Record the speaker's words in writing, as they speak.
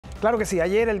Claro que sí.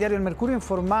 Ayer el diario El Mercurio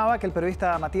informaba que el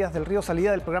periodista Matías del Río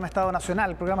salía del programa Estado Nacional,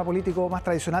 el programa político más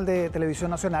tradicional de televisión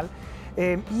nacional,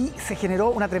 y se generó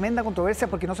una tremenda controversia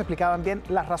porque no se explicaban bien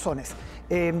las razones.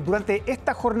 Durante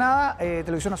esta jornada,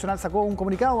 Televisión Nacional sacó un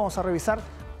comunicado. Vamos a revisar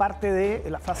parte de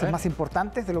las frases más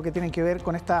importantes de lo que tienen que ver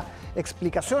con esta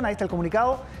explicación. Ahí está el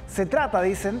comunicado. Se trata,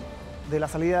 dicen, de la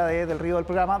salida del Río del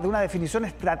programa, de una definición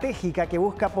estratégica que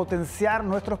busca potenciar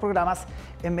nuestros programas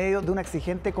en medio de una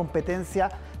exigente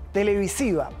competencia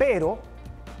televisiva. Pero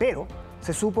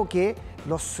se supo que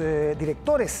los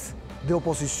directores de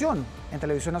oposición en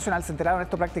Televisión Nacional se enteraron de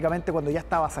esto prácticamente cuando ya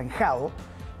estaba zanjado.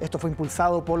 Esto fue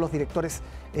impulsado por los directores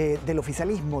del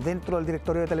oficialismo dentro del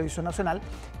directorio de Televisión Nacional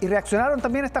y reaccionaron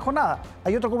también esta jornada.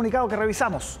 Hay otro comunicado que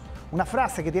revisamos, una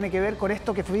frase que tiene que ver con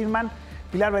esto que firman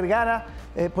Pilar Vergara,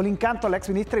 Polín Canto, la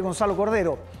exministra, y Gonzalo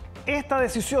Cordero. Esta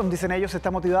decisión, dicen ellos,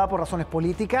 está motivada por razones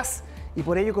políticas y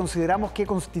por ello consideramos que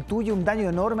constituye un daño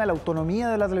enorme a la autonomía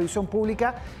de la televisión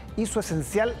pública y su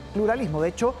esencial pluralismo. De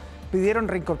hecho, pidieron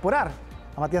reincorporar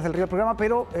a Matías del Río al programa,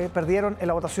 pero perdieron en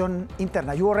la votación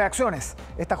interna. Y hubo reacciones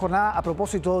esta jornada a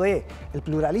propósito de el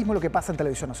pluralismo y lo que pasa en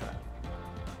Televisión Nacional.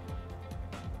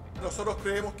 Nosotros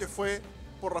creemos que fue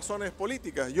por razones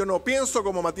políticas. Yo no pienso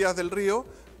como Matías del Río,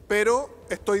 pero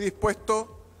estoy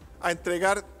dispuesto a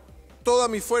entregar toda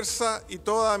mi fuerza y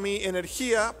toda mi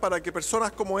energía para que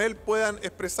personas como él puedan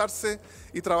expresarse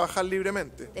y trabajar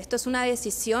libremente. Esto es una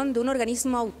decisión de un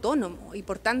organismo autónomo y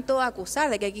por tanto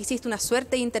acusar de que aquí existe una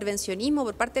suerte de intervencionismo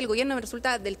por parte del gobierno me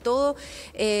resulta del todo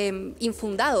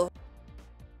infundado.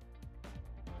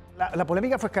 La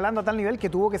polémica fue escalando a tal nivel que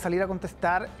tuvo que salir a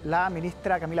contestar la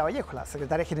ministra Camila Vallejo, la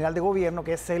secretaria general de Gobierno,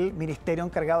 que es el ministerio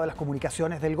encargado de las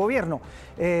comunicaciones del Gobierno.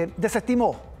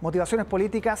 Desestimó motivaciones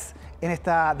políticas en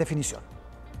esta definición.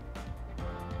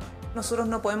 Nosotros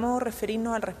no podemos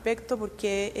referirnos al respecto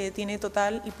porque tiene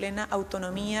total y plena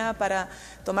autonomía para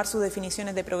tomar sus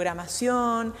definiciones de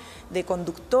programación, de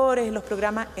conductores, los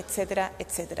programas, etcétera,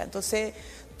 etcétera. Entonces,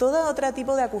 todo otro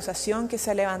tipo de acusación que se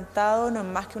ha levantado no es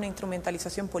más que una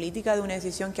instrumentalización política de una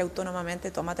decisión que autónomamente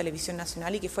toma Televisión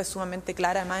Nacional y que fue sumamente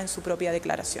clara además en su propia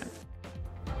declaración.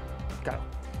 Claro.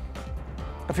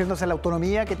 Refiriéndose a la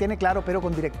autonomía que tiene, claro, pero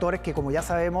con directores que, como ya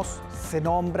sabemos, se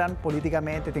nombran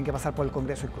políticamente, tienen que pasar por el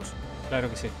Congreso incluso.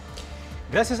 Claro que sí.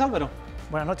 Gracias, Álvaro.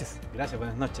 Buenas noches. Gracias,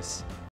 buenas noches.